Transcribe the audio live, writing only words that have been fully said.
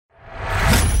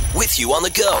with you on the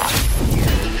go.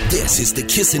 This is the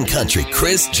Kissin' Country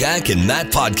Chris, Jack, and Matt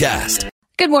podcast.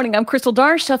 Good morning. I'm Crystal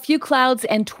Darsh. A few clouds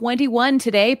and 21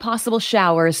 today. Possible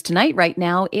showers tonight. Right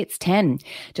now, it's 10.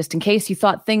 Just in case you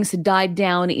thought things had died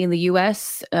down in the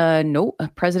U.S., no.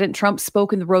 President Trump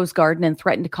spoke in the Rose Garden and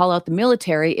threatened to call out the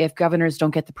military if governors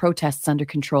don't get the protests under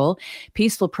control.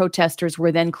 Peaceful protesters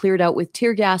were then cleared out with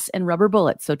tear gas and rubber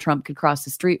bullets so Trump could cross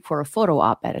the street for a photo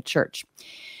op at a church.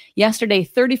 Yesterday,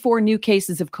 34 new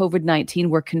cases of COVID-19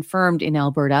 were confirmed in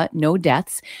Alberta, no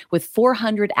deaths, with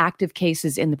 400 active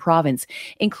cases in the province,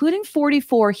 including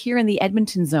 44 here in the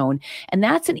Edmonton zone. And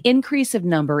that's an increase of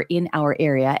number in our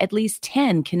area, at least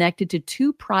 10 connected to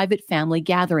 2 private family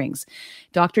gatherings.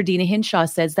 Dr. Dina Hinshaw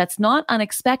says that's not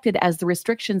unexpected as the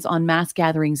restrictions on mass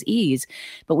gatherings ease,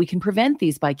 but we can prevent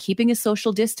these by keeping a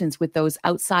social distance with those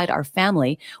outside our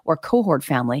family or cohort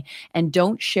family, and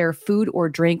don't share food or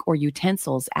drink or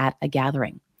utensils at a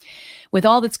gathering. With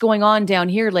all that's going on down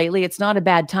here lately, it's not a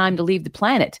bad time to leave the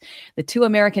planet. The 2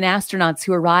 American astronauts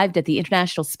who arrived at the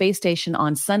International Space Station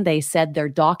on Sunday said their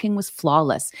docking was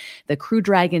flawless. The Crew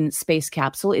Dragon space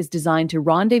capsule is designed to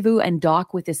rendezvous and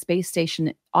dock with the space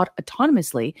station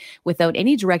autonomously without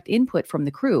any direct input from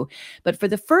the crew. But for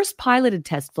the first piloted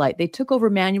test flight, they took over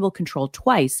manual control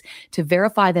twice to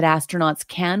verify that astronauts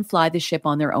can fly the ship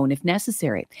on their own if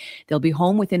necessary. They'll be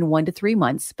home within 1 to 3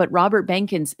 months, but Robert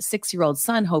Benkin's 6-year-old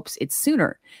son hopes it's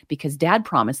sooner because Dad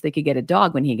promised they could get a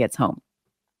dog when he gets home.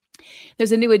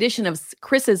 There's a new edition of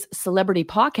Chris's Celebrity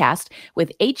Podcast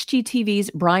with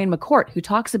HGTV's Brian McCourt, who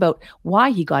talks about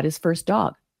why he got his first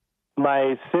dog.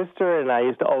 My sister and I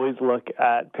used to always look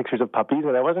at pictures of puppies,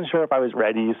 and I wasn't sure if I was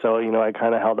ready, so, I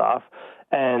kind of held off.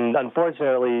 And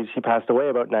unfortunately, she passed away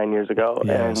about 9 years ago.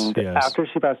 Yes. After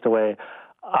she passed away,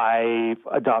 I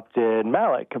adopted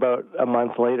Malik about a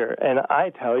month later. And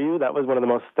I tell you, that was one of the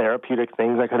most therapeutic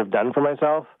things I could have done for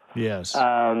myself. Yes.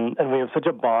 And we have such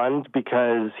a bond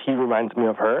because he reminds me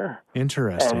of her.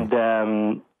 Interesting.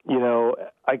 And,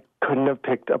 I couldn't have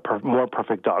picked a more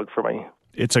perfect dog for me.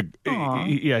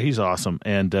 He's awesome.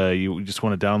 And you just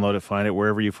want to download it, find it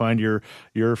wherever you find your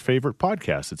favorite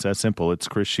podcast. It's that simple. It's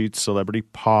Chris Sheets Celebrity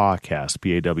Podcast,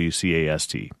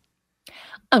 PAWCAST.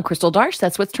 I'm Crystal Darsh.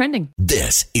 That's what's trending.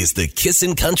 This is the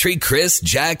Kissin' Country Chris,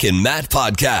 Jack, and Matt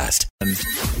podcast.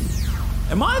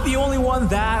 Am I the only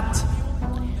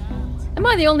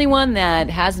one that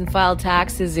hasn't filed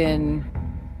taxes in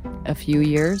a few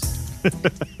years?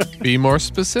 Be more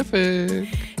specific.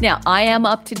 Now, I am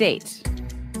up to date.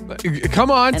 Come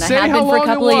on, and say I have how been for long a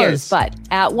couple it of was. years, but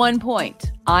at one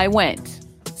point, I went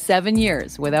 7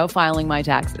 years without filing my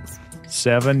taxes.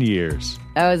 7 years.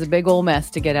 That was a big old mess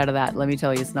to get out of that. Let me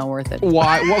tell you, it's not worth it.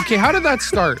 Why? Well, okay, how did that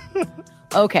start?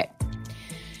 Okay.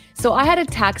 So I had a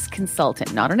tax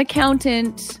consultant, not an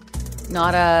accountant,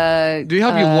 not a... Do you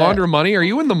help you launder money? Are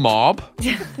you in the mob?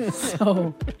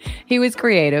 So he was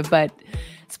creative, but...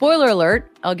 Spoiler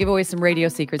alert, I'll give away some radio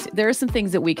secrets. There are some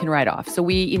things that we can write off. So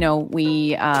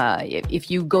if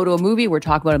you go to a movie, we're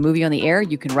talking about a movie on the air,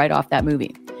 you can write off that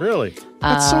movie. Really?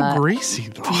 That's so greasy,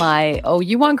 though.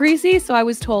 You want greasy? So I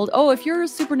was told, if you're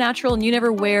supernatural and you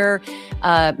never wear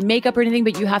makeup or anything,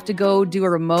 but you have to go do a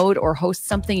remote or host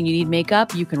something and you need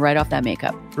makeup, you can write off that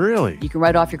makeup. Really? You can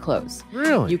write off your clothes.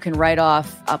 Really? You can write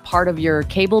off a part of your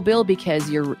cable bill because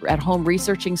you're at home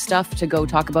researching stuff to go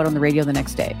talk about on the radio the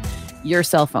next day. Your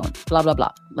cell phone, blah, blah,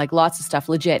 blah. Like lots of stuff,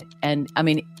 legit. And I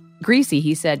mean, greasy,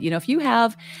 he said, if you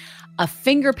have a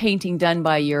finger painting done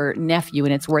by your nephew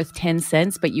and it's worth 10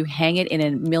 cents, but you hang it in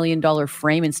 $1 million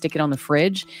frame and stick it on the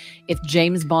fridge, if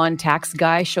James Bond tax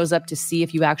guy shows up to see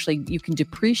if you can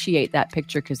depreciate that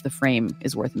picture because the frame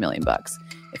is worth $1 million.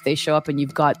 If they show up and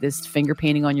you've got this finger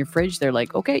painting on your fridge, they're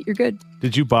like, okay, you're good.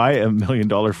 Did you buy $1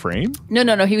 million frame?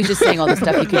 No. He was just saying all the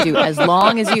stuff you could do as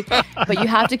long as but you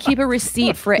have to keep a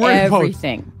receipt for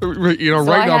everything.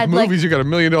 Writing off movies, you got $1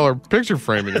 million picture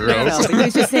frame in your house. No, but he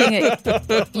was just saying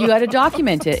you got to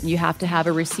document it and you have to have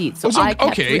a receipt. So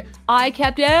I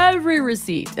kept every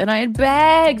receipt and I had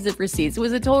bags of receipts. It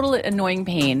was a total annoying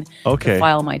pain to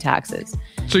file my taxes.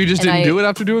 So you just didn't do it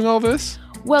after doing all this?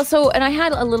 Well, and I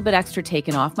had a little bit extra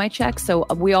taken off my check, so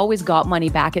we always got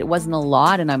money back. It wasn't a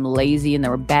lot, and I'm lazy, and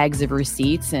there were bags of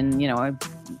receipts, and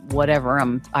whatever.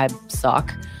 I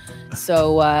suck.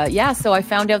 So so I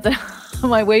found out that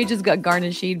my wages got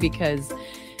garnished because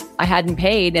I hadn't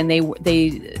paid, and the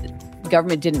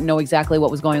government didn't know exactly what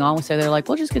was going on, so they're like,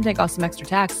 "We're just gonna take off some extra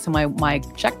tax." So my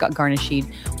check got garnished. 2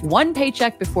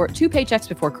 paychecks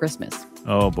before Christmas.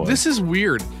 Oh, boy. This is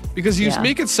weird because you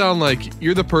make it sound like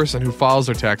you're the person who files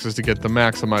their taxes to get the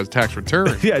maximized tax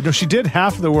return. Yeah, no, she did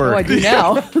half the work. Oh, I do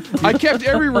now. I kept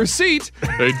every receipt.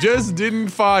 I just didn't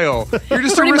file. You're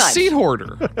just Pretty a much. receipt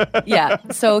hoarder. Yeah.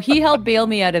 So he helped bail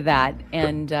me out of that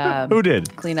and Who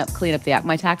did? clean up the act.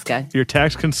 My tax guy. Your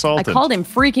tax consultant. I called him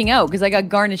freaking out because I got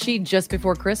garnished just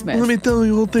before Christmas. Let me tell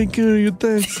you, we'll take care of your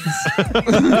taxes.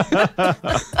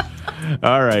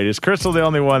 All right. Is Crystal the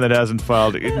only one that hasn't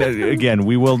filed? Again,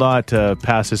 we will not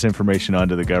pass this information on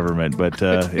to the government, but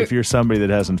if you're somebody that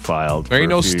hasn't filed, There ain't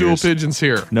no stool years, pigeons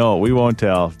here. no, we won't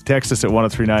tell. Text us at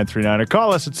 103939 or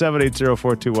call us at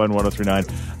 780-421-1039.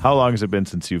 How long has it been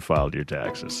since you filed your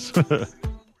taxes?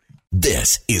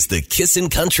 This is the Kissin'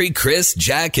 Country Chris,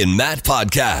 Jack, and Matt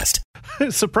podcast.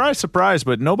 Surprise, surprise,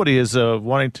 but nobody is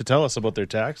wanting to tell us about their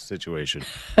tax situation.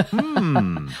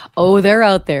 Oh, they're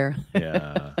out there.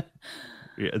 Yeah.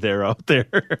 Yeah, they're out there.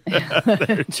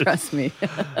 Trust me.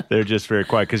 They're just very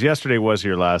quiet because yesterday was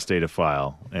your last day to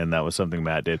file, and that was something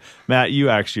Matt did. Matt, you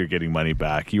actually are getting money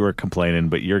back. You were complaining,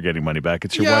 but you're getting money back.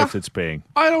 It's your wife that's paying.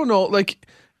 I don't know. Like,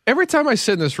 every time I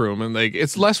sit in this room, and like,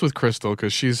 it's less with Crystal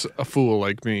because she's a fool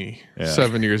like me. Yeah.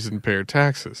 7 years didn't pay her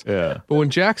taxes. Yeah. But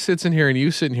when Jack sits in here and you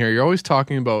sit in here, you're always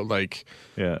talking about like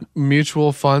Yeah.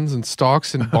 mutual funds and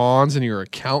stocks and bonds and your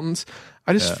accountants.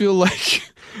 I just feel like,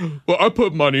 well, I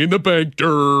put money in the bank.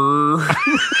 Durr.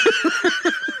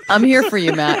 I'm here for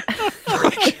you, Matt.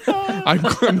 I'm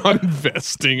not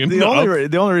investing in The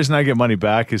only reason I get money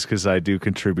back is because I do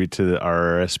contribute to the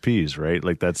RRSPs, right?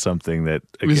 Like that's something that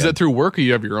Is that through work or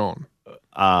you have your own?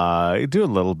 I do a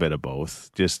little bit of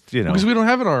both. Just Because we don't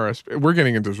have an RRSP. We're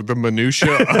getting into the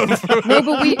minutia of No,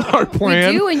 but we our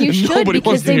plan. We do, and you should nobody because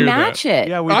wants to they hear match that. it.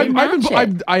 Yeah, we They do. match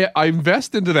it. I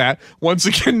invest into that. Once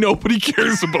again, nobody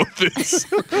cares about this.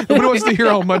 Nobody wants to hear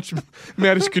how much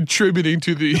Matt is contributing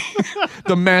to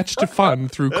the match to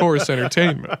fund through Chorus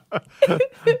Entertainment.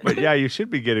 But yeah, you should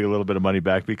be getting a little bit of money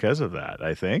back because of that,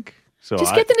 I think. So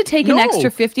Just get them to take an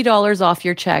extra $50 off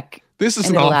your check. This is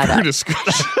and an it'll add all-fair up.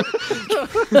 discussion.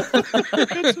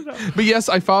 But yes,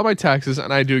 I file my taxes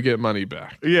and I do get money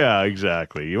back. Yeah,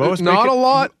 exactly. You always Not a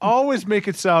lot. You always make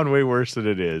it sound way worse than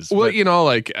it is. Well,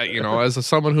 but- as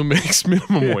someone who makes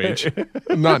minimum wage,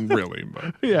 not really,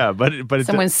 but yeah, but it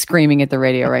Someone's screaming at the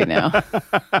radio right now.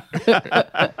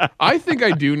 I think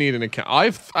I do need an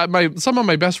account. Some of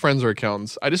my best friends are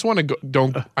accountants. I just want to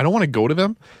go. I don't want to go to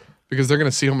them because they're going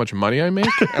to see how much money I make,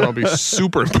 and I'll be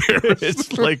super embarrassed.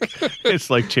 it's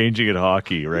like changing in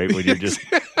hockey, right? When you're just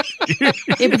Yeah,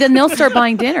 but then they'll start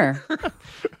buying dinner.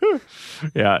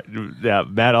 yeah.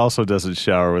 Matt also doesn't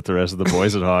shower with the rest of the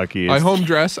boys at hockey. I home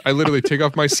dress. I literally take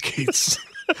off my skates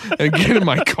and get in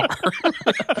my car.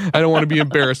 I don't want to be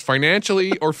embarrassed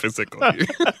financially or physically.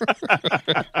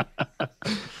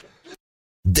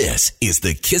 This is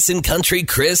the Kissin' Country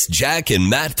Chris, Jack, and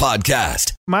Matt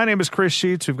podcast. My name is Chris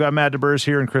Sheets. We've got Matt DeBurs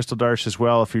here and Crystal Darsh as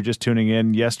well. If you're just tuning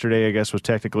in, yesterday, I guess, was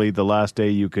technically the last day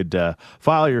you could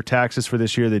file your taxes for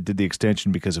this year. They did the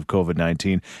extension because of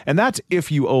COVID-19. And that's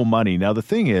if you owe money. Now, the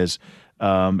thing is,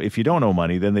 if you don't owe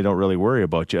money, then they don't really worry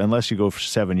about you unless you go for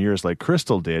 7 years like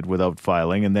Crystal did without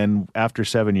filing. And then after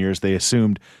 7 years, they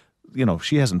assumed,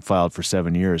 she hasn't filed for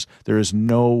 7 years. There is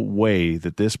no way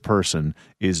that this person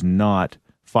is not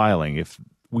filing if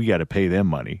we got to pay them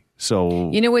money.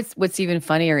 So what's even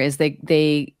funnier is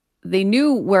they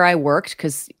knew where I worked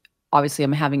because obviously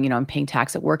I'm paying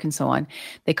tax at work and so on.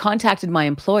 They contacted my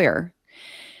employer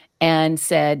and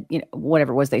said,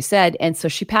 whatever it was they said. And so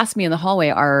she passed me in the hallway,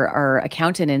 our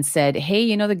accountant, and said,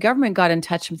 hey, the government got in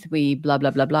touch with me, blah,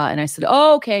 blah, blah, blah. And I said,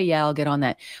 oh, okay, yeah, I'll get on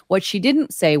that. What she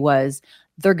didn't say was,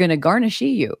 they're going to garnish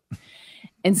you.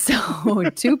 And so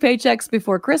 2 paychecks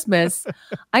before Christmas,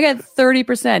 I got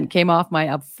 30% came off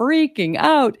I'm freaking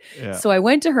out. Yeah. So I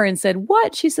went to her and said,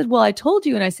 what? She said, well, I told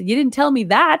you. And I said, you didn't tell me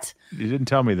that. You didn't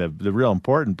tell me the real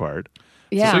important part.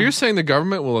 Yeah. So you're saying the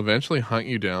government will eventually hunt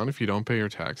you down if you don't pay your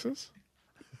taxes?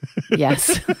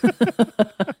 Yes.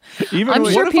 I'm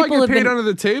sure what if I get paid under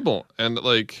the table and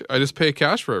I just pay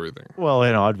cash for everything? Well,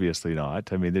 obviously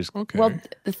not. I mean, there's okay. Well,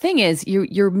 the thing is,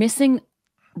 you're missing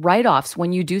write-offs.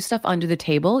 When you do stuff under the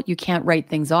table, you can't write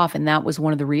things off, and that was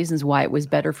one of the reasons why it was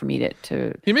better for me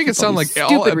to you make it sound like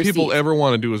all that people ever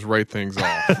want to do is write things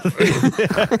off.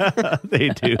 They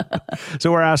do.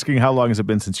 So we're asking, how long has it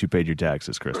been since you paid your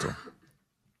taxes, Crystal?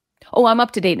 Oh, I'm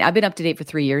up to date. I've been up to date for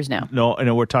 3 years now. No, I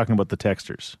know we're talking about the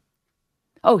texters.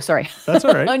 Oh, sorry. That's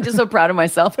all right. I'm just so proud of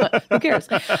myself. Who cares?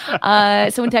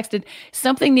 Someone texted,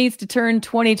 something needs to turn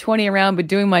 2020 around, but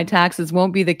doing my taxes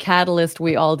won't be the catalyst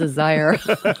we all desire.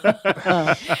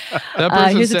 That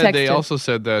person said they also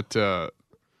said that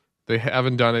They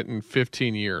haven't done it in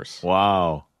 15 years.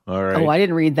 Wow. All right. Oh, I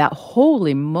didn't read that.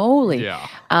 Holy moly.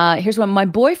 Yeah. Here's one. My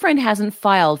boyfriend hasn't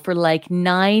filed for like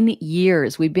 9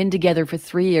 years. We've been together for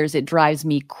 3 years. It drives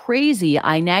me crazy.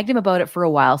 I nagged him about it for a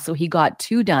while, so he got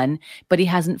 2 done, but he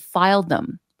hasn't filed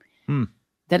them.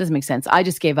 That doesn't make sense. I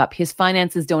just gave up. His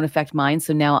finances don't affect mine,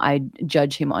 so now I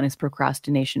judge him on his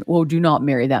procrastination. Oh, do not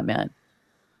marry that man.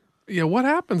 Yeah, what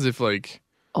happens if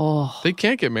they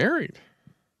can't get married?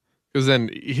 Because then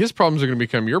his problems are going to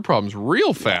become your problems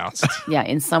real fast. Yeah,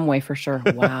 in some way for sure.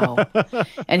 Wow.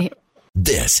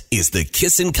 This is the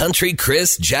Kissin' Country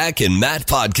Chris, Jack, and Matt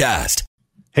podcast.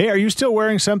 Hey, are you still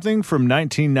wearing something from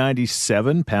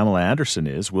 1997? Pamela Anderson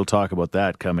is. We'll talk about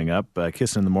that coming up.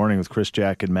 Kissin' in the Morning with Chris,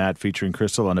 Jack, and Matt featuring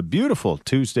Crystal on a beautiful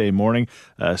Tuesday morning.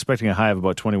 Expecting a high of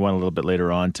about 21 a little bit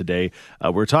later on today.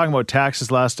 We were talking about taxes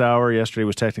last hour. Yesterday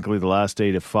was technically the last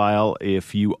day to file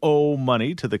if you owe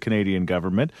money to the Canadian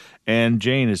government. And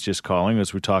Jane is just calling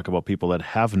as we talk about people that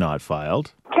have not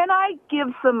filed. Can I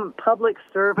give some public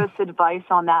service advice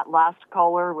on that last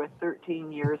caller with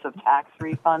 13 years of tax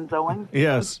refunds owing?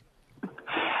 Yes.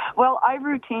 Well, I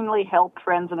routinely help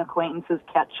friends and acquaintances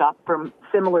catch up from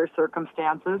similar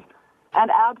circumstances. And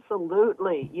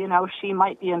absolutely, she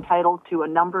might be entitled to a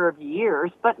number of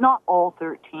years, but not all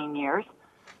 13 years.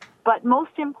 But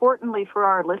most importantly for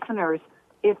our listeners,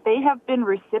 if they have been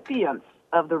recipients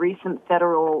of the recent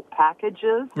federal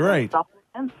packages and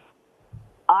supplements,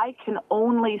 I can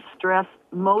only stress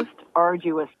most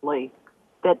arduously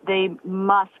that they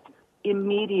must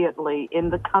immediately, in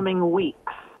the coming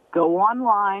weeks, go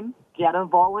online, get a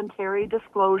voluntary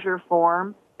disclosure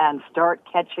form, and start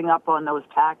catching up on those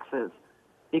taxes.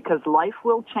 Because life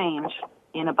will change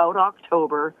in about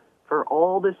October for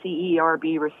all the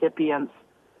CERB recipients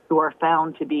who are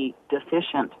found to be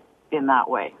deficient in that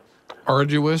way.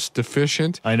 Arduous,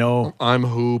 deficient. I know. I'm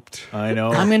hooped. I know.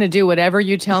 I'm going to do whatever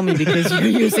you tell me because you're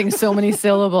using so many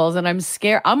syllables and I'm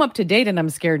scared. I'm up to date and I'm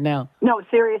scared now. No,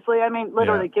 seriously. I mean,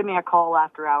 literally, give me a call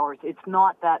after hours. It's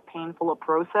not that painful a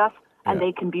process, and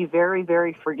they can be very,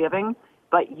 very forgiving,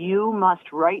 but you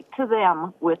must write to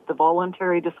them with the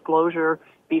voluntary disclosure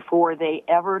before they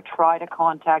ever try to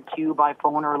contact you by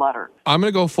phone or letter. I'm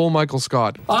going to go full Michael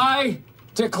Scott. I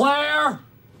declare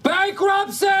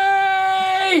bankruptcy!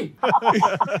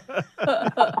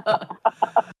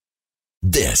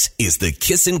 This is the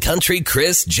Kissin' Country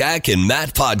Chris, Jack, and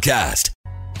Matt podcast.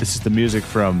 This is the music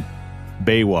from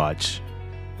Baywatch.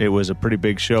 It was a pretty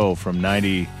big show from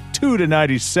 92 to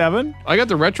 97. I got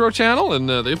the retro channel, and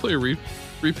they play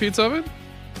repeats of it.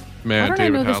 Man, Why don't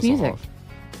David I know this music? Hasselhoff.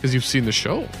 Because you've seen the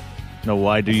show. No,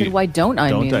 why do you? Why don't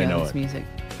I know it? this music?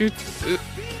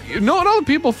 No,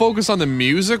 people focus on the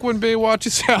music when Baywatch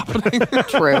is happening.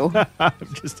 True.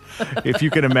 Just, if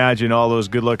you can imagine all those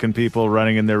good-looking people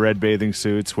running in their red bathing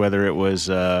suits, whether it was,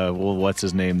 what's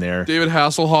his name there? David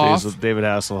Hasselhoff. David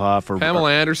Hasselhoff. Or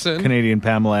Pamela Anderson. Canadian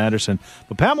Pamela Anderson.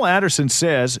 But Pamela Anderson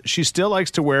says she still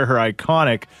likes to wear her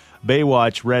iconic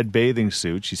Baywatch red bathing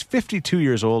suit. She's 52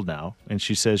 years old now, and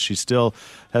she says she still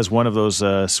has one of those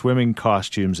swimming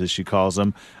costumes, as she calls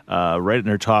them, right in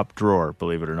her top drawer,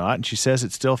 believe it or not. And she says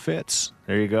it still fits.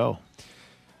 There you go.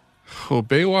 Well,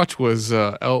 Baywatch was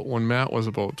out when Matt was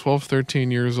about 12, 13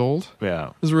 years old. Yeah.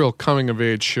 It was a real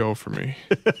coming-of-age show for me.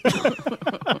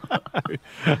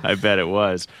 I bet it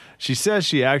was. She says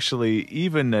she actually,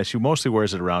 she mostly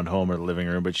wears it around home or the living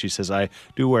room, but she says, I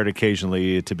do wear it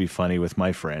occasionally to be funny with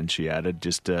my friends. She added,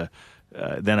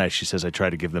 she says, I try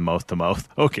to give them mouth to mouth.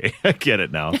 Okay, I get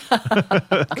it now.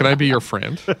 Can I be your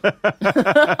friend?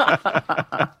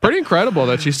 Pretty incredible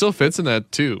that she still fits in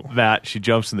that too. That she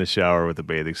jumps in the shower with a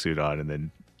bathing suit on and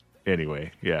then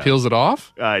anyway, yeah. Peels it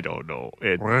off? I don't know.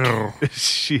 Wow.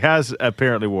 She has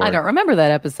apparently worn it. I don't remember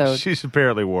that episode. She's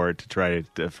apparently wore it to try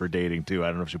for dating too. I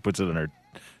don't know if she puts it on her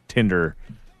Tinder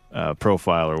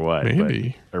profile or what.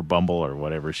 Maybe. Or Bumble or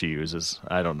whatever she uses.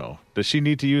 I don't know. Does she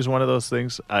need to use one of those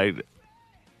things?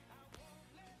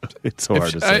 It's so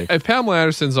hard to say. If Pamela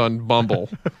Anderson's on Bumble,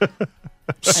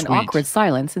 An awkward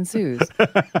silence ensues.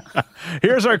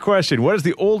 Here's our question. What is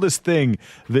the oldest thing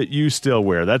that you still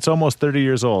wear? That's almost 30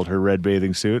 years old, her red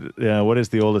bathing suit. What is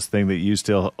the oldest thing that you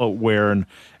still wear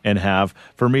and have?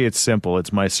 For me, it's simple.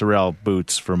 It's my Sorel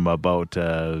boots from about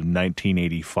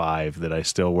 1985 that I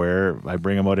still wear. I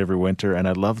bring them out every winter, and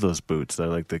I love those boots. They're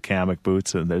like the Kamek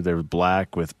boots, and they're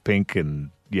black with pink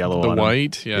and yellow on the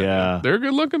white. Yeah. They're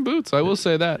good-looking boots. I will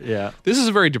say that. Yeah. This is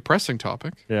a very depressing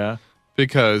topic. Yeah.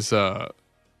 Because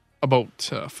about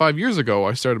 5 years ago,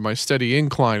 I started my steady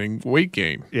inclining weight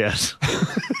gain. Yes.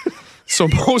 So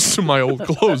most of my old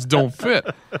clothes don't fit.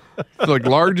 Like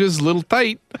large is a little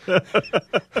tight.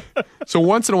 So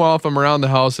once in a while, if I'm around the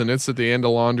house and it's at the end of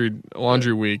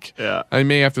laundry week, I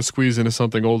may have to squeeze into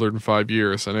something older than 5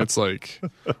 years, and it's like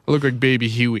I look like baby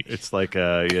Huey. It's like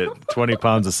 20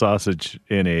 pounds of sausage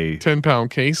in a 10-pound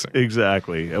casing.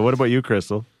 Exactly. What about you,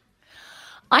 Crystal?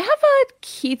 I have a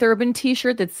Keith Urban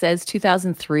t-shirt that says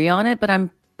 2003 on it, but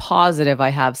I'm positive I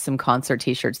have some concert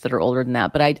t-shirts that are older than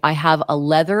that. But I have a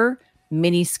leather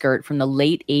mini skirt from the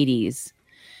late 80s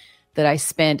that I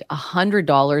spent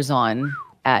 $100 on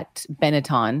at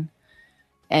Benetton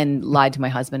and lied to my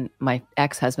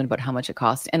ex-husband, about how much it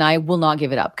cost. And I will not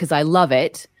give it up because I love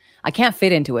it. I can't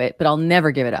fit into it, but I'll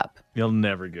never give it up. You'll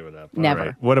never give it up. Never. All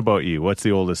right. What about you? What's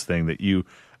the oldest thing that you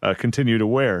continue to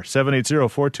wear?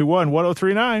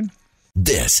 780-421-1039.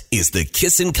 This is the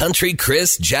Kissin' Country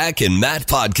Chris, Jack, and Matt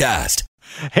podcast.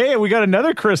 Hey, we got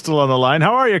another Crystal on the line.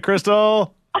 How are you,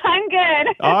 Crystal? I'm good.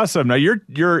 Awesome. Now,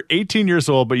 you're 18 years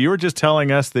old, but you were just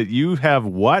telling us that you have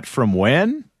what from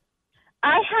when?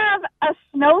 I have a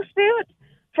snowsuit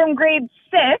from grade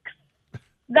 6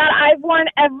 that I've worn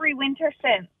every winter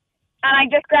since. And I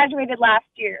just graduated last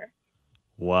year.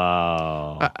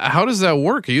 Wow. How does that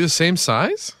work? Are you the same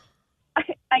size?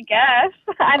 I guess.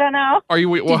 I don't know. Are you?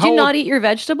 Well, Did you not eat your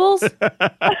vegetables?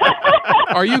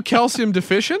 Are you calcium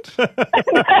deficient? No.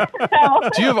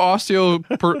 Do you have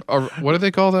what do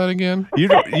they call that again?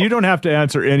 You don't have to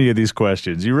answer any of these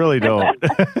questions. You really don't.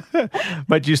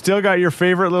 But you still got your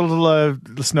favorite little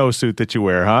snowsuit that you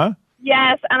wear, huh?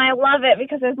 Yes, and I love it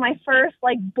because it's my first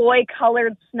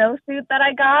boy-colored snowsuit that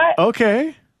I got.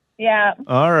 Okay. Yeah.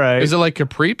 All right. Is it like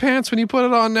capri pants when you put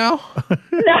it on now? No,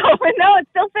 it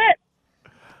still fits.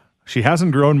 She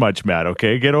hasn't grown much, Matt,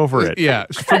 okay? Get over it. Yeah.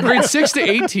 From grade 6 to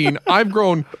 18, I've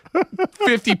grown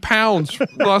 50 pounds for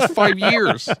the last 5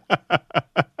 years.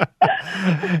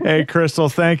 Hey, Crystal,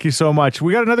 thank you so much.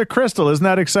 We got another Crystal. Isn't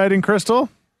that exciting, Crystal?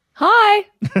 Hi.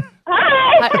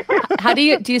 Hi. How do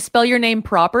you spell your name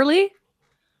properly?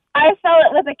 I spell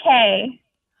it with a K.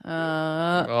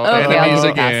 Okay, enemies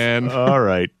I'll again. All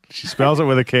right. She spells it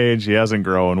with a K and she hasn't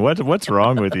grown. What's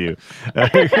wrong with you?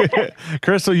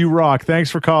 Crystal, you rock.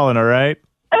 Thanks for calling, all right?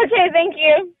 Okay, thank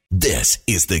you. This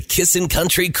is the Kissin'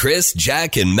 Country Chris,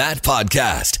 Jack, and Matt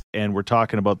podcast. And we're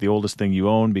talking about the oldest thing you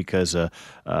own because, that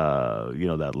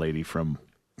lady from...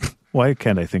 Why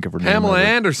can't I think of her name? Pamela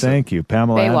Anderson. Thank you,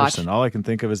 Pamela Baywatch. Anderson. All I can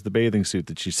think of is the bathing suit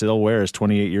that she still wears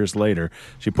 28 years later.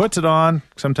 She puts it on.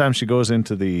 Sometimes she goes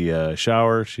into the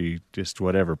shower. She just,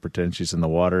 pretends she's in the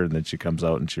water, and then she comes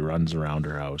out and she runs around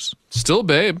her house. Still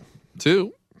babe,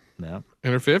 too. Yeah.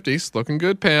 In her 50s. Looking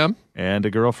good, Pam. And a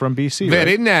girl from BC.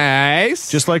 Very right?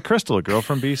 nice. Just like Crystal, a girl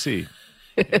from BC.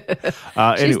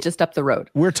 She's just up the road.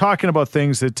 We're talking about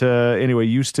things that,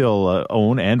 you still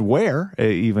own and wear,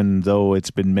 even though it's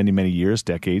been many, many years,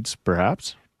 decades,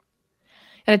 perhaps.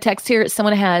 And a text here,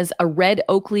 someone has a red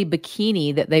Oakley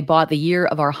bikini that they bought the year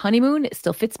of our honeymoon. It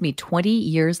still fits me 20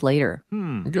 years later.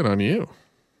 Good on you.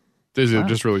 Is it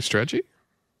just really stretchy?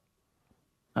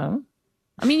 Oh.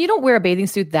 I mean, you don't wear a bathing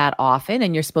suit that often,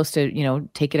 and you're supposed to,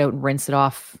 take it out and rinse it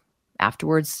off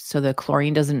afterwards so the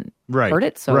chlorine doesn't hurt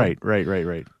it. So Right.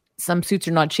 Some suits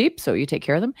are not cheap, so you take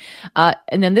care of them.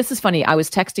 And then this is funny. I was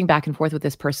texting back and forth with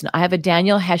this person. I have a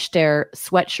Daniel Hechter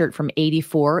sweatshirt from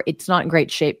 84. It's not in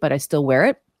great shape, but I still wear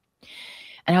it.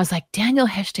 And I was like, Daniel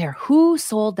Hechter, who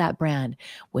sold that brand?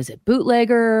 Was it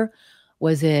Bootlegger?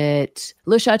 Was it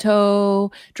Le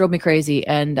Chateau? Drove me crazy.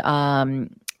 And I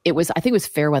think it was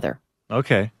Fairweather.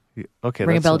 Okay.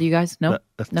 Ring a bell to you guys? No?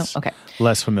 No? Okay.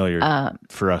 Less familiar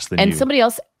for us than you. And somebody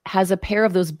else has a pair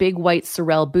of those big white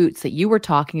Sorel boots that you were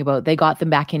talking about. They got them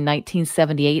back in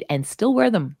 1978 and still wear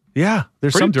them. Yeah,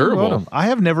 they're pretty something durable. about them. I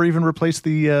have never even replaced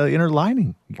the inner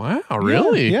lining. Wow,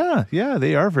 really? Yeah,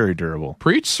 they are very durable.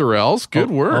 Preach, Sorels. Good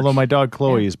work. Although my dog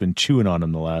Chloe has been chewing on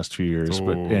them the last few years.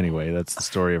 But anyway, that's the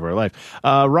story of our life.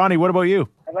 Ronnie, what about you?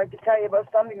 I'd like to tell you about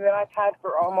something that I've had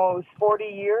for almost 40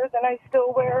 years and I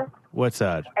still wear. What's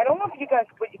that? I don't know if you guys,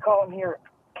 what you call them here,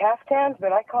 caftans,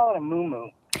 but I call it a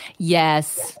muumuu.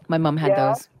 Yes, my mom had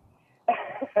those.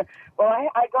 Well,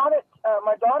 I got it.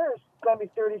 My daughter's going to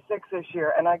be 36 this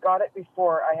year, and I got it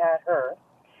before I had her.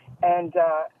 And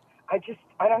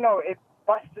I don't know, it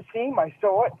busts the seam. I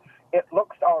sew it. It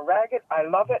looks all ragged. I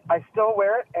love it. I still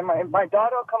wear it. And my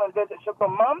daughter will come and visit. She'll go,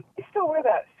 Mom, you still wear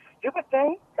that stupid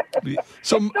thing? So, it's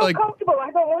so comfortable.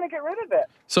 I don't want to get rid of it.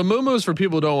 So muumuus, for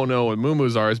people who don't know what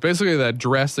muumuus are, is basically that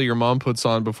dress that your mom puts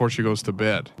on before she goes to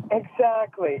bed.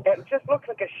 Exactly. It just looks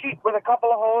like a sheet with a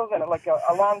couple of holes in it, like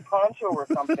a long poncho or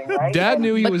something, right? Dad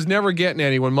knew he was never getting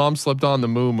any when Mom slipped on the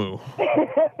muumuu.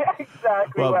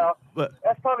 Exactly. Well,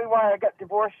 that's probably why I got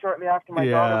divorced shortly after my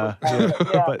daughter was born.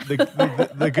 Yeah.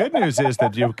 But the good news is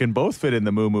that you can both fit in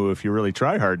the muumuu if you really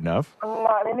try hard enough.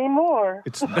 Not anymore.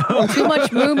 It's Too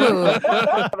much muumuu.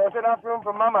 There's enough room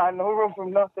for mama and no room for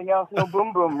nothing else, no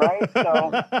boom boom, right?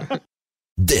 So.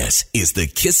 This is the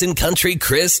Kissin' Country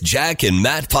Chris, Jack, and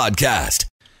Matt podcast.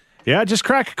 Yeah, just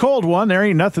crack a cold one. There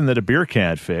ain't nothing that a beer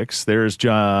can't fix. There's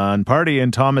John Party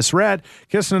and Thomas Rhett.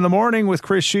 Kissing in the Morning with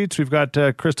Chris Sheets. We've got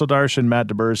Crystal Darsh and Matt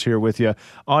DeBurs here with you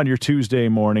on your Tuesday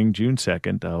morning, June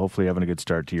 2nd. Hopefully having a good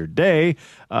start to your day.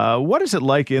 What is it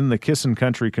like in the Kissin'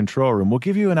 Country control room? We'll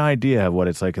give you an idea of what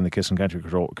it's like in the Kissin' Country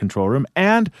control room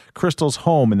and Crystal's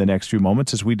home in the next few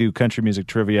moments as we do country music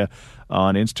trivia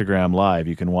on Instagram Live.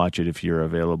 You can watch it if you're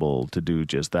available to do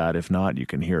just that. If not, you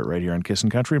can hear it right here on Kissin'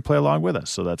 Country and play along with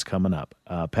us. So that's coming up.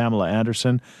 Pamela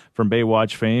Anderson from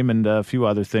Baywatch fame and a few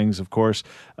other things, of course,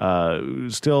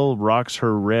 still rocks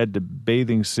her red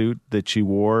bathing suit that she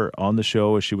wore on the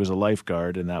show as she was a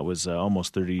lifeguard, and that was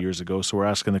almost 30 years ago. So we're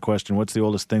asking the question, what's the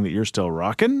oldest thing that you're still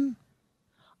rocking?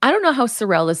 I don't know how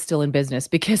Sorel is still in business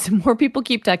because more people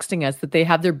keep texting us that they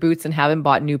have their boots and haven't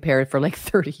bought a new pair for like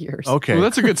 30 years. Okay. Well,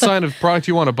 that's a good sign of product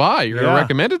you want to buy. You're going to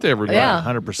recommend it to everybody. Yeah,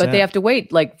 100%. But they have to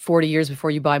wait like 40 years before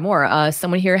you buy more.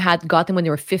 Someone here got them when they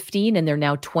were 15 and they're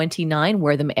now 29,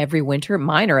 wear them every winter.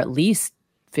 Mine are at least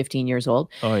 15 years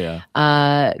old. Oh,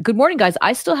 yeah. Good morning, guys.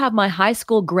 I still have my high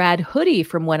school grad hoodie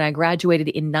from when I graduated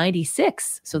in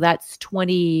 96. So that's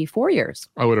 24 years.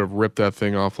 I would have ripped that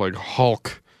thing off like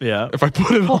Hulk. Yeah. If I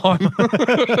put it on.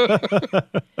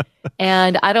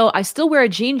 And I still wear a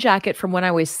jean jacket from when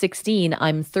I was 16.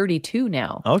 I'm 32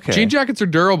 now. Okay. Jean jackets are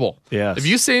durable. Yes. If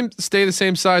you stay the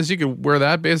same size, you could wear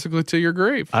that basically to your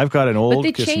grave. I've got an old.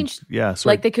 But they changed. Yeah.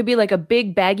 Sorry. Like they could be like a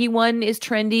big baggy one is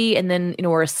trendy, and then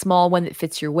or a small one that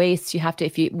fits your waist. You have to,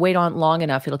 if you wait on long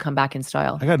enough, it'll come back in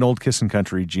style. I got an old Kissin'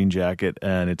 Country jean jacket,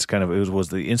 and it's kind of it was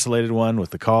the insulated one with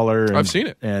the collar. And, I've seen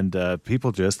it, and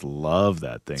people just love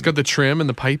that thing. It's got the trim and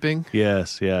the piping.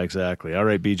 Yes. Yeah. Exactly. All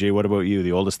right, BJ. What about you?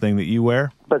 The oldest thing that you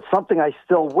wear? But something I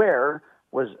still wear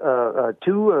was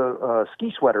two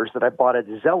ski sweaters that I bought at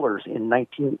Zeller's in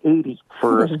 1980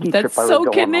 for a ski trip I was going on. That's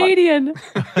so Canadian.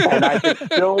 And I can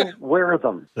still wear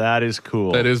them. That is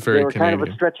cool. That is very They were Canadian. kind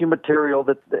of a stretchy material,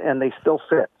 and they still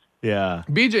fit. Yeah.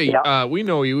 BJ, we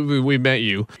know you. We met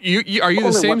you. Are you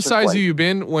the same size you've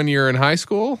been when you're in high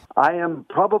school? I am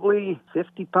probably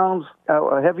 50 pounds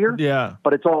heavier. Yeah.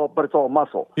 But it's all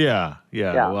muscle. Yeah.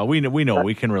 Well, we know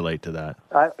we can relate to that.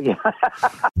 Yeah.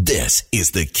 This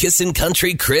is the Kissin'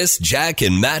 Country Chris, Jack,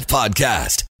 and Matt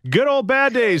podcast. Good old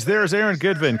bad days. There's Aaron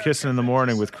Goodvin, Kissing in the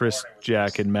Morning with Chris,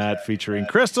 Jack, and Matt featuring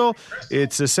Crystal.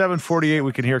 It's a 7:48.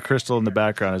 We can hear Crystal in the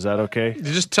background. Is that okay? You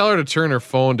just tell her to turn her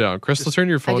phone down. Crystal, turn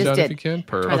your phone down if you can.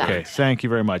 Perfect. Okay, thank you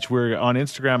very much. We're on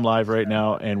Instagram Live right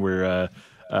now, and we're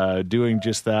doing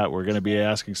just that. We're going to be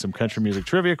asking some country music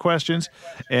trivia questions,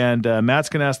 and Matt's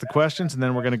going to ask the questions, and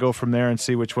then we're going to go from there and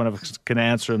see which one of us can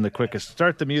answer them the quickest.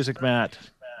 Start the music, Matt.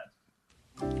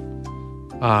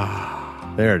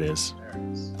 There it is.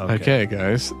 Okay,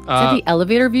 guys. Is that the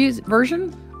elevator views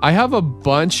version? I have a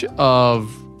bunch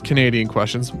of Canadian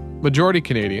questions, majority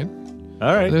Canadian.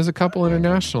 All right. There's a couple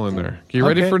international in there. You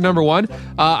ready for number one?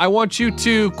 I want you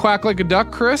to quack like a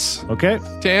duck, Chris. Okay.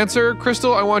 To answer,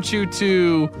 Crystal, I want you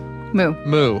to...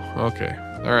 Moo. Okay.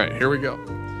 All right, here we go.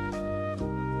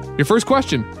 Your first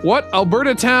question. What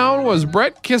Alberta town was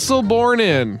Brett Kissel born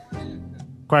in?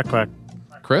 Quack, quack.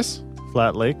 Chris?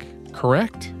 Flat Lake.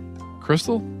 Correct.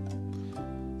 Crystal?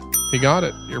 He got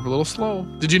it. You're a little slow.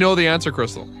 Did you know the answer,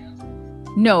 Crystal?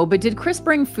 No, but did Chris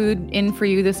bring food in for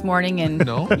you this morning and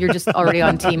No. You're just already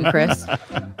on team Chris?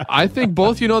 I think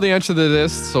both you know the answer to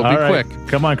this, so All be right. quick.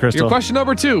 Come on, Crystal. Your question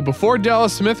number 2. Before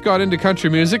Dallas Smith got into country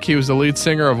music, he was the lead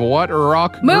singer of what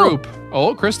rock Moo. group?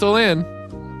 Oh, Crystal in.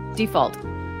 Default.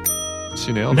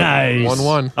 She nailed it. Nice.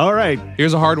 1-1. All right.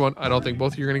 Here's a hard one. I don't think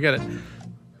both of you are going to get it.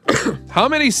 How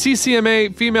many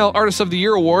CCMA Female Artist of the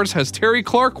Year awards has Terry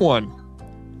Clark won?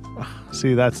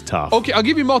 See, that's tough. Okay, I'll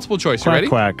give you multiple choice. Quack, You ready?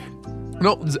 quack.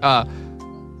 No,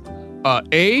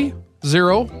 A,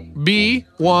 0, B,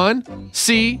 1,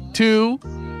 C, 2,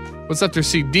 what's after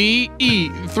C? D, E,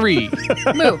 3.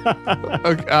 Moo.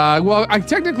 Well,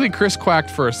 technically Chris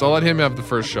quacked first. I'll let him have the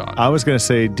first shot. I was going to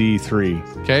say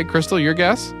D3. Okay, Crystal, your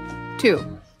guess?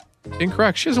 2.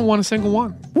 Incorrect. She hasn't won a single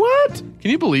one. What?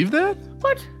 Can you believe that?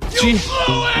 What?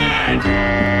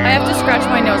 I have to scratch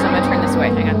my nose. I'm going to turn this way.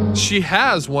 Hang on. She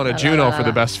has won a Juno for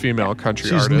the best female country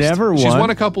She's artist. never She's won? won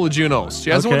a couple of Junos. She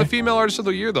hasn't won the female artist of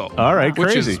the year, though. All right,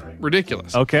 which crazy. is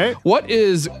ridiculous. Okay. What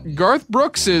is Garth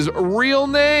Brooks' real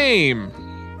name?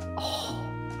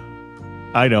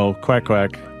 I know. Quack,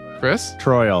 quack. Chris?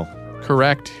 Troyal.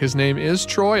 Correct. His name is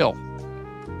Troyal.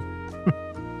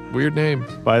 Weird name.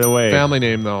 By the way. Family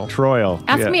name, though. Troyal.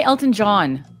 Ask me Elton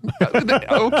John.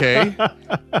 Okay.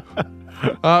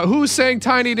 Who sang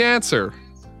Tiny Dancer?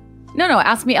 No,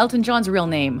 ask me Elton John's real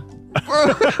name.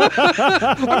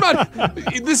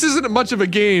 This isn't much of a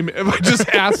game if I just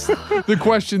ask the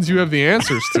questions you have the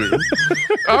answers to.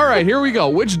 All right, here we go.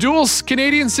 Which dual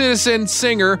Canadian citizen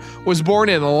singer was born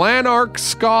in Lanark,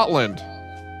 Scotland?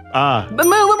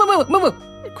 Moo.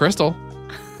 Crystal.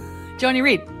 Joni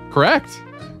Reed. Correct.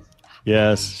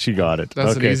 Yes, she got it.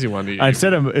 That's an easy one to use.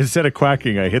 Instead of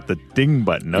quacking, I hit the ding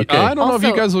button. Okay. I don't know if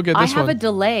you guys will get this I have one. a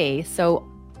delay, so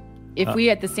if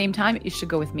we at the same time, you should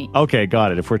go with me. Okay,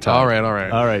 got it. If we're tied. All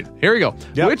right. Here we go.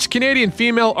 Yep. Which Canadian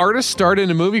female artist starred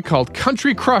in a movie called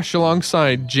Country Crush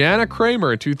alongside Jana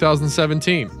Kramer in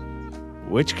 2017?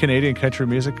 Which Canadian country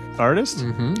music artist?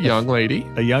 Mm-hmm. Young lady.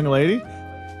 A young lady?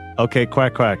 Okay,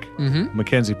 quack, quack. Mm-hmm.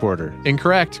 Mackenzie Porter.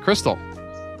 Incorrect. Crystal.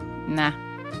 Nah.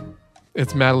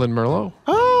 It's Madeline Merlot.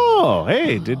 Oh,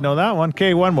 hey, didn't know that one.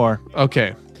 Okay, one more.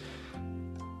 Okay.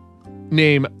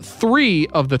 Name 3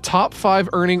 of the top 5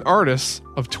 earning artists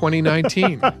of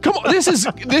 2019. Come on, this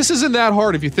isn't that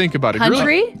hard if you think about it. Country?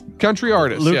 Really, country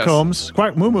artists. Luke yes. Combs.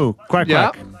 Quack, moo, quack,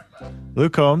 Yeah. quack.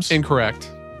 Luke Combs. Incorrect.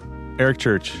 Eric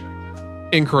Church.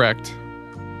 Incorrect.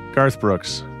 Garth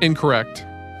Brooks. Incorrect.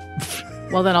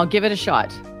 Well, then I'll give it a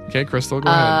shot. Okay, Crystal, go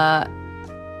ahead.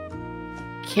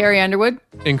 Carrie Underwood.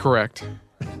 Incorrect.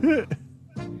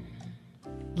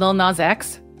 Lil Nas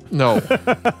X. No.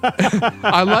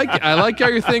 I like how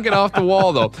you're thinking off the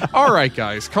wall, though. All right,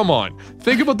 guys, come on.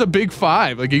 Think about the big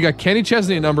 5. Like, you got Kenny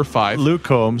Chesney at number 5. Luke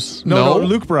Combs. No.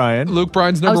 Luke Bryan. Luke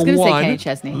Bryan's I number was going to 1. say Kenny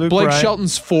Chesney. Luke Blake Bryan.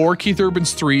 Shelton's 4. Keith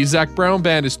Urban's 3. Zach Brown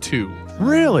Band is 2.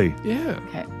 Really? Yeah.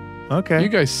 Okay. You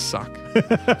guys suck.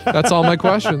 That's all my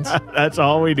questions. That's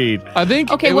all we need. I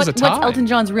think Okay, it was a tie. what's Elton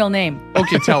John's real name?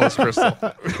 Okay, tell us, Crystal.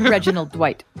 Reginald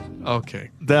Dwight.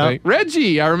 Okay. That-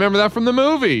 Reggie, I remember that from the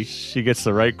movie. She gets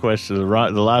the right question, the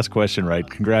last question right.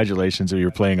 Congratulations if you're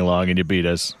playing along and you beat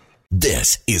us.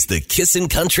 This is the Kissin'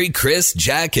 Country Chris,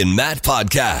 Jack, and Matt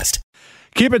podcast.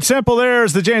 Keep it simple.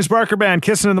 There's the James Barker Band,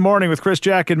 Kissing in the Morning with Chris,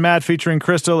 Jack, and Matt featuring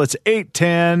Crystal. It's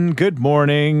 8:10. Good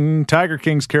morning. Tiger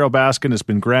King's Carol Baskin has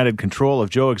been granted control of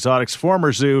Joe Exotic's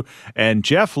former zoo, and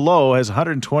Jeff Lowe has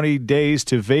 120 days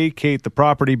to vacate the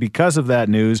property. Because of that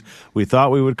news, we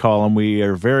thought we would call him. We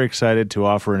are very excited to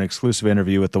offer an exclusive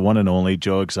interview with the one and only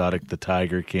Joe Exotic, the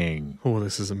Tiger King. Oh,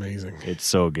 this is amazing. It's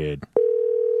so good.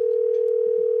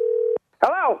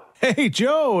 Hello. Hey,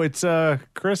 Joe. It's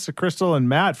Chris, Crystal, and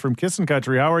Matt from Kissin'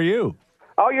 Country. How are you?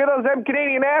 Oh, you're those them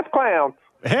Canadian ass clowns.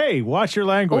 Hey, watch your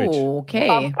language. Okay.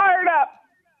 I'm fired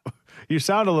up. You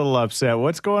sound a little upset.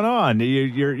 What's going on?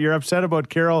 You're upset about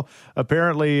Carol.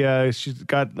 Apparently, she's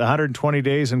got 120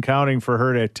 days and counting for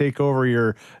her to take over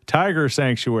your tiger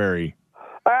sanctuary.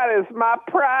 That is my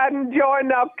pride and joy.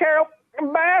 Now, Carol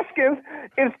Baskins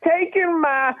is taking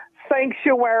my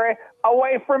sanctuary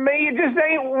away from me. It just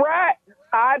ain't right.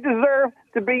 I deserve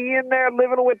to be in there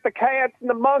living with the cats and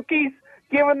the monkeys,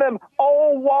 giving them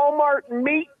old Walmart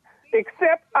meat,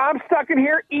 except I'm stuck in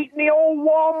here eating the old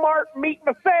Walmart meat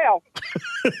myself.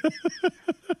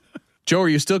 Joe, are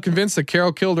you still convinced that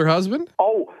Carol killed her husband?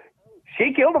 Oh,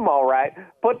 she killed him all right.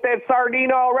 Put that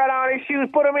sardine all right on his shoes,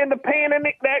 put him in the pan, and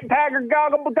that tiger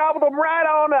gobbled them right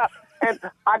on up. And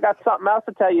I got something else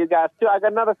to tell you guys, too. I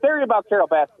got another theory about Carol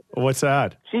Baskin. What's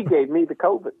that? She gave me the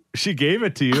COVID. She gave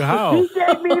it to you. How? She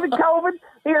gave me the COVID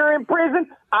here in prison.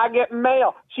 I get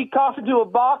mail. She coughed into a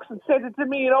box and sent it to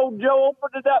me, and old Joe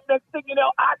opened it up. Next thing you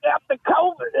know, I got the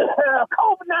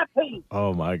COVID. COVID-19.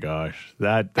 Oh, my gosh.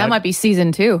 That That might be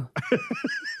season 2.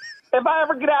 If I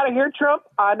ever get out of here, Trump,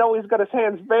 I know he's got his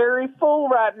hands very full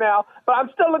right now, but I'm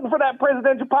still looking for that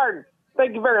presidential pardon.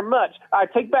 Thank you very much. I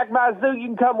take back my zoo. You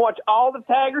can come watch all the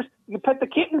tigers. You can pet the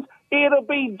kittens. It'll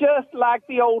be just like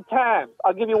the old times.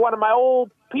 I'll give you one of my old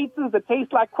pizzas that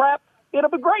tastes like crap. It'll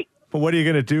be great. But what are you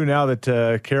going to do now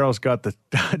that Carol's got the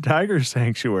tiger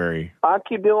sanctuary? I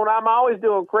keep doing what I'm always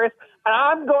doing, Chris. And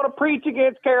I'm going to preach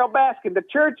against Carol Baskin. The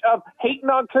church of hating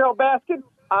on Carol Baskin,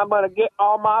 I'm going to get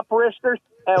all my parishioners,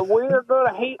 and we're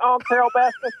going to hate on Carol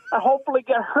Baskin and hopefully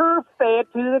get her fed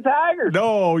to the tigers.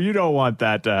 No, you don't want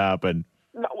that to happen.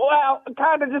 Well,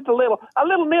 kind of just a little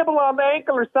nibble on the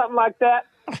ankle or something like that.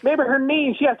 Maybe her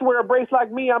knee. She has to wear a brace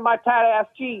like me on my tight-ass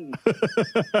jeans.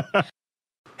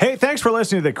 Hey, thanks for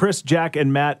listening to the Chris, Jack,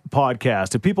 and Matt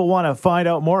podcast. If people want to find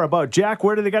out more about Jack,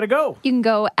 where do they got to go? You can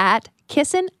go at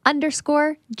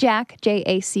kissin_Jack,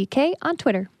 Jack, on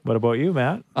Twitter. What about you,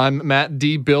 Matt? I'm Matt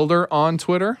D. Builder on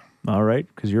Twitter. All right,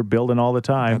 because you're building all the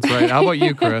time. That's right. How about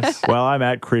you, Chris? Well, I'm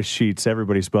at Chris Sheets.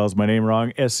 Everybody spells my name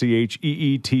wrong, Scheetz.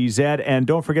 And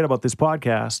don't forget about this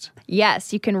podcast.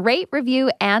 Yes, you can rate, review,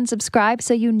 and subscribe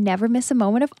so you never miss a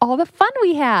moment of all the fun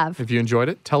we have. If you enjoyed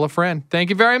it, tell a friend.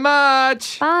 Thank you very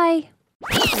much. Bye.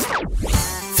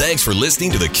 Thanks for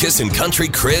listening to the Kissin' Country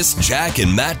Chris, Jack,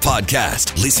 and Matt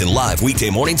podcast. Listen live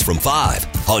weekday mornings from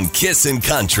 5 on Kissin'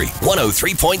 Country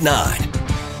 103.9.